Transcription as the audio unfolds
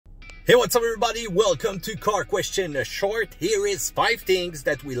Hey, what's up everybody? Welcome to Car Question Short. Here is 5 things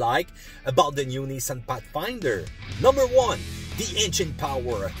that we like about the new Nissan Pathfinder. Number 1, the engine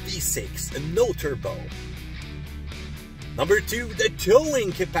power, V6, no turbo. Number 2, the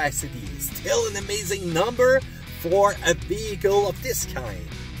towing capacity, still an amazing number for a vehicle of this kind.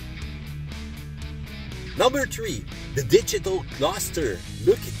 Number 3, the digital cluster,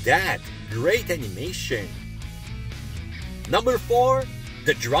 look at that, great animation. Number 4,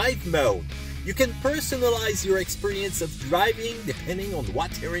 the drive mode. You can personalize your experience of driving depending on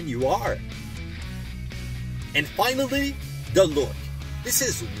what terrain you are. And finally, the look. This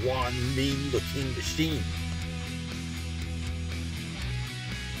is one mean looking machine.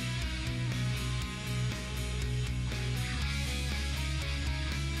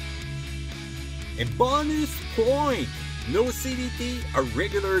 And bonus point, no CVT, a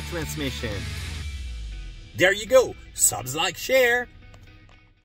regular transmission. There you go, subs, like, share.